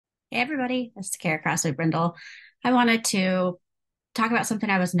Hey everybody, this is Kara Crossley Brindle. I wanted to talk about something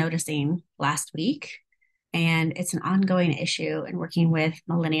I was noticing last week, and it's an ongoing issue in working with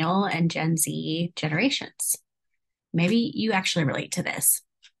millennial and Gen Z generations. Maybe you actually relate to this.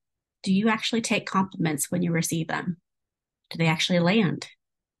 Do you actually take compliments when you receive them? Do they actually land?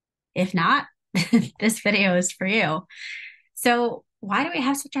 If not, this video is for you. So, why do we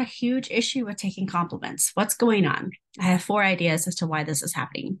have such a huge issue with taking compliments? What's going on? I have four ideas as to why this is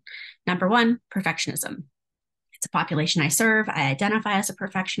happening. Number one, perfectionism. It's a population I serve. I identify as a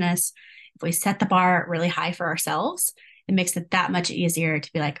perfectionist. If we set the bar really high for ourselves, it makes it that much easier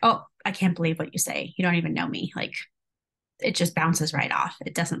to be like, oh, I can't believe what you say. You don't even know me. Like it just bounces right off.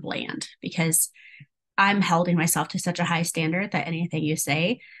 It doesn't land because I'm holding myself to such a high standard that anything you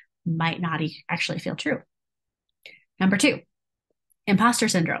say might not actually feel true. Number two, imposter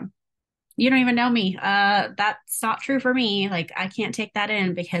syndrome. You don't even know me. That's not true for me. Like, I can't take that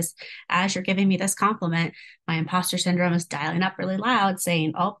in because as you're giving me this compliment, my imposter syndrome is dialing up really loud,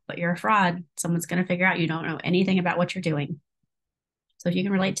 saying, oh, but you're a fraud. Someone's going to figure out you don't know anything about what you're doing. So, if you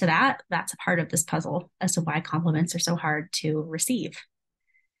can relate to that, that's a part of this puzzle as to why compliments are so hard to receive.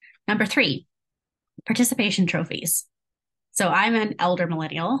 Number three, participation trophies. So, I'm an elder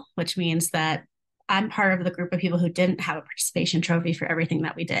millennial, which means that I'm part of the group of people who didn't have a participation trophy for everything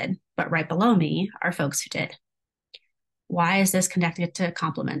that we did. But right below me are folks who did. Why is this connected to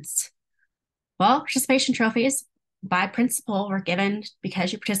compliments? Well, participation trophies by principle were given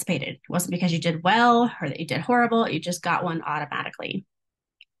because you participated. It wasn't because you did well or that you did horrible. You just got one automatically.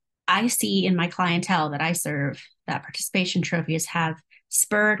 I see in my clientele that I serve that participation trophies have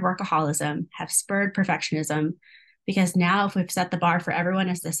spurred workaholism, have spurred perfectionism, because now if we've set the bar for everyone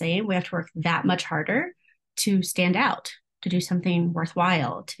as the same, we have to work that much harder to stand out, to do something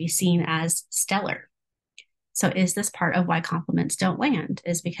worthwhile, to be seen as stellar. So is this part of why compliments don't land?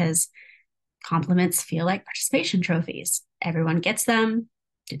 Is because compliments feel like participation trophies. Everyone gets them.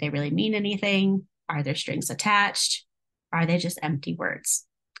 Do they really mean anything? Are there strings attached? Are they just empty words?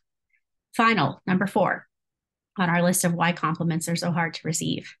 Final, number four on our list of why compliments are so hard to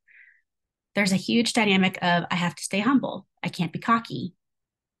receive. There's a huge dynamic of I have to stay humble. I can't be cocky.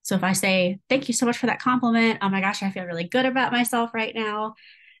 So if I say, thank you so much for that compliment, oh my gosh, I feel really good about myself right now,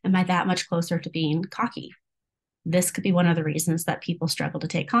 am I that much closer to being cocky? This could be one of the reasons that people struggle to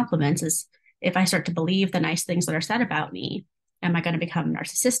take compliments is if I start to believe the nice things that are said about me, am I going to become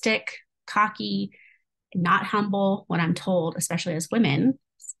narcissistic, cocky, not humble when I'm told, especially as women,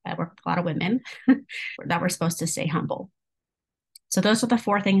 I work with a lot of women, that we're supposed to stay humble. So those are the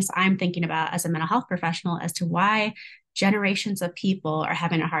four things I'm thinking about as a mental health professional as to why generations of people are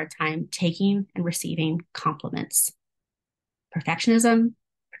having a hard time taking and receiving compliments. Perfectionism,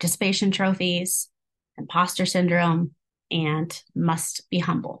 participation trophies, imposter syndrome, and must be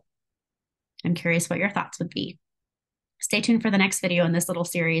humble. I'm curious what your thoughts would be. Stay tuned for the next video in this little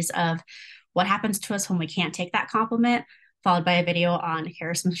series of what happens to us when we can't take that compliment, followed by a video on here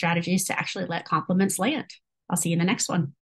are some strategies to actually let compliments land. I'll see you in the next one.